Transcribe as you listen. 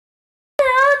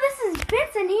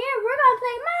Vincent here. We're gonna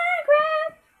play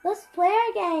Minecraft. Let's play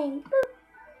our game. Boop.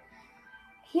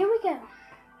 Here we go.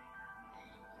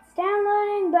 It's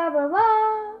downloading. Blah blah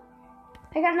blah.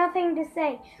 I got nothing to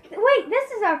say. Wait,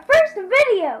 this is our first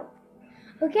video.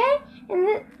 Okay,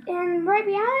 and right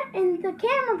behind, and the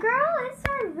camera girl is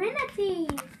Serenity.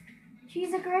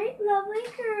 She's a great, lovely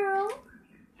girl.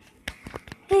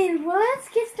 And let's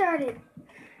get started.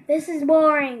 This is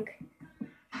boring.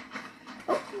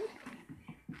 Oh.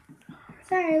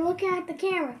 Sorry, looking at the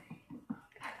camera.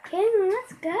 Okay,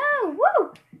 let's go.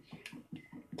 Woo!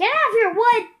 Get out of here,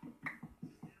 wood.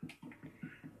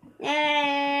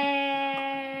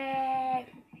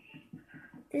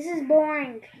 This is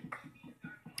boring.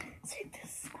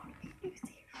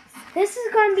 This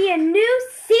is going to be a new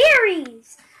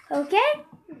series. Okay?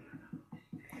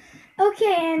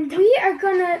 Okay, and we are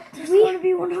going to... There's going to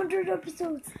be 100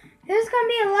 episodes. There's going to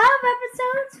be a lot of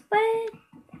episodes, but...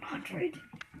 100.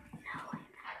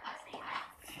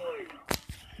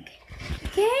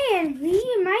 Okay, and we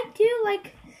might do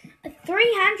like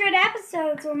 300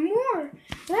 episodes or more.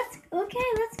 Let's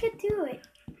get to it.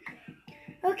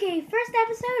 Okay, first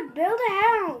episode, build a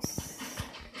house.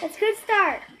 That's a good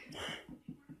start.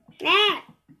 Nah.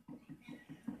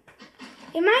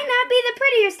 It might not be the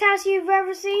prettiest house you've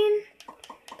ever seen,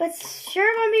 but it's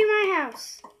sure gonna be my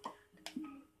house.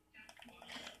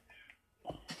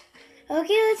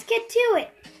 Okay, let's get to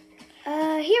it.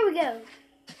 Here we go.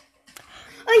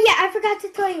 Oh yeah, I forgot to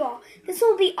tell you all. This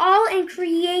will be all in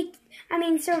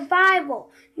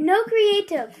survival. No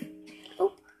creative.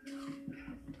 Oh.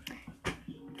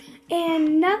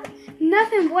 And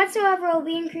nothing whatsoever will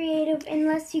be in creative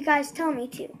unless you guys tell me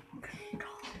to.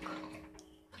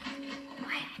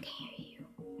 Why I can't hear you?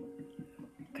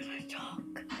 Because I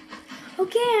talk.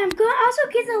 Okay, I'm going to also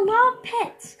get a lot of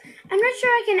pets. I'm not sure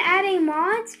I can add any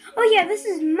mods. Oh yeah, this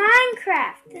is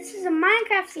Minecraft. This is a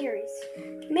Minecraft series.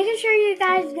 Making sure you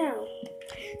guys know.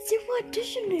 See what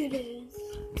edition it is.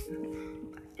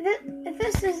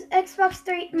 This is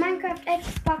Minecraft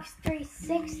Xbox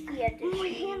 360 edition. My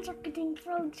hands are getting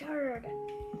so tired.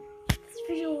 This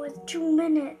video was 2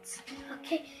 minutes.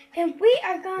 Okay, and we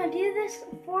are gonna do this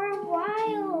for a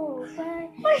while.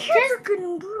 But my hands are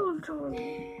getting brutal.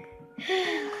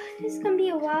 This is gonna be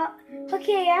a while.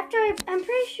 Okay, I'm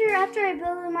pretty sure after I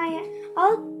build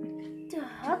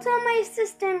I'll tell my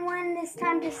assistant when it's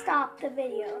time to stop the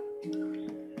video.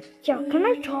 Yeah, can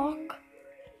I talk?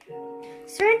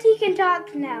 Serenity can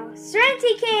talk now.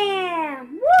 Serenity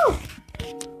can! Woo!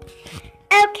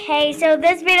 Okay, so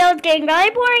this video is getting really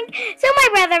boring. So my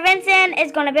brother Vincent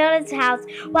is going to build his house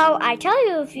while I tell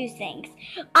you a few things.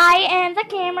 I am the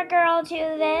camera girl to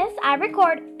this. I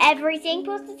record everything,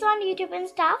 post this on YouTube and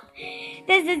stuff.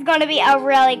 This is going to be a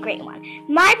really great one.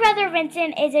 My brother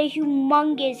Vincent is a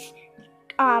humongous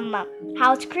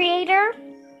house creator.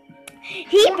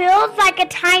 He builds like a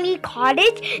tiny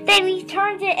cottage, then he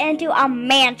turns it into a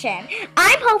mansion.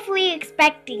 I'm hopefully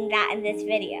expecting that in this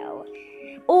video.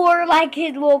 Or like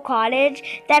his little cottage.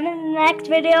 Then in the next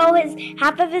video is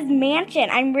half of his mansion.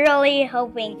 I'm really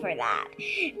hoping for that.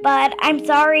 But I'm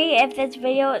sorry if this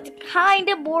video is kind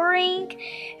of boring.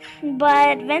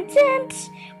 But Vincent,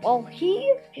 well,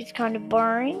 he is kind of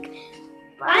boring.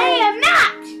 I am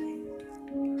not!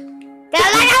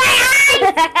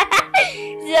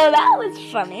 So that was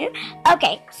funny.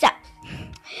 Okay, so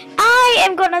I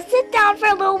am gonna sit down for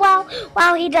a little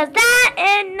while he does that,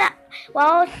 and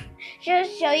well,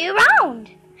 just show you around.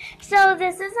 So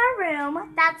this is our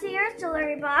room. That's your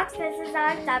jewelry box. This is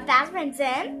our stuff. That's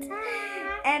Vincent.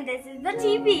 And this is the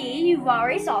TV. You've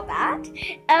already saw that.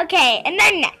 Okay, and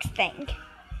then next thing.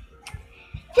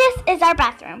 This is our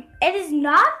bathroom. It is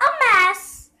not a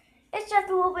mess. It's just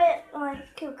a little bit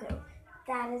like cuckoo.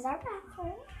 That is our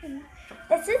bathroom.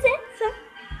 This is it. So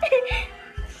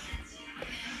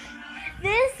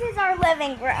this is our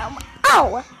living room.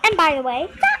 Oh, and by the way,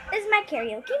 that is my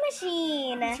karaoke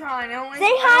machine. Say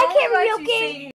hi, karaoke.